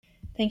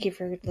Thank you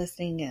for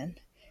listening in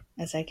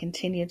as I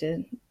continue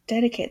to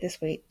dedicate this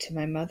week to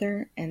my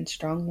mother and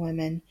strong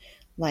women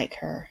like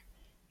her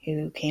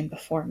who came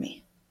before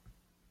me.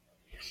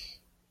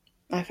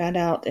 I found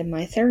out in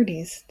my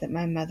 30s that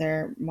my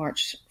mother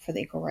marched for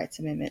the Equal Rights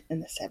Amendment in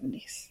the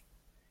 70s.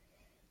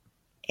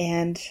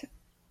 And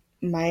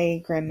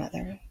my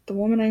grandmother, the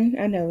woman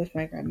I know as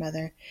my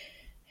grandmother,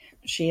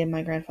 she and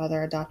my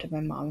grandfather adopted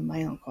my mom and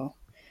my uncle.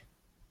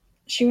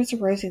 She was a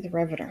Rosie the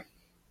Riveter.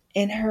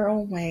 In her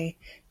own way,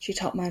 she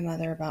taught my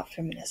mother about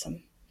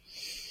feminism,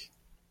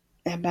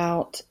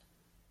 about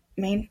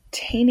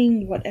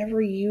maintaining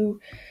whatever you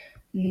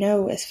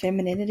know as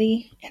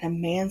femininity in a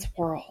man's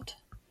world,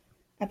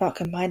 about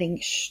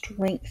combining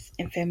strength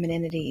and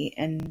femininity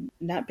and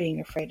not being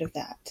afraid of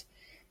that,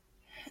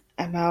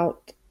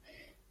 about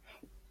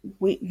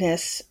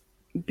weakness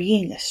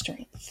being a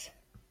strength.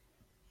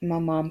 My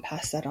mom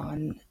passed that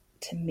on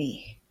to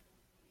me.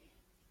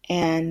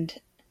 And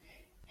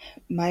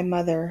my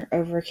mother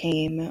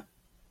overcame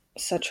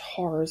such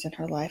horrors in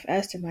her life,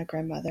 as did my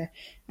grandmother.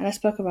 And I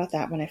spoke about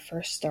that when I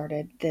first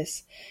started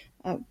this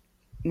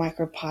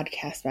micro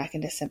podcast back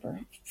in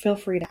December. Feel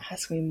free to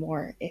ask me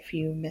more if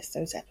you missed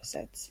those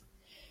episodes.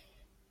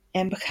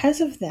 And because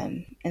of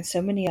them and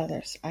so many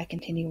others, I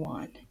continue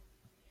on.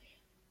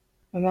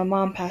 When my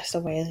mom passed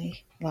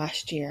away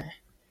last year,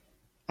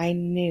 I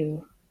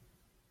knew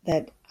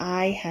that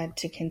I had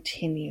to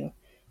continue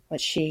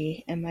what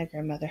she and my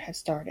grandmother had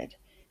started.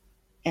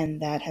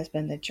 And that has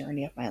been the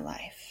journey of my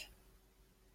life.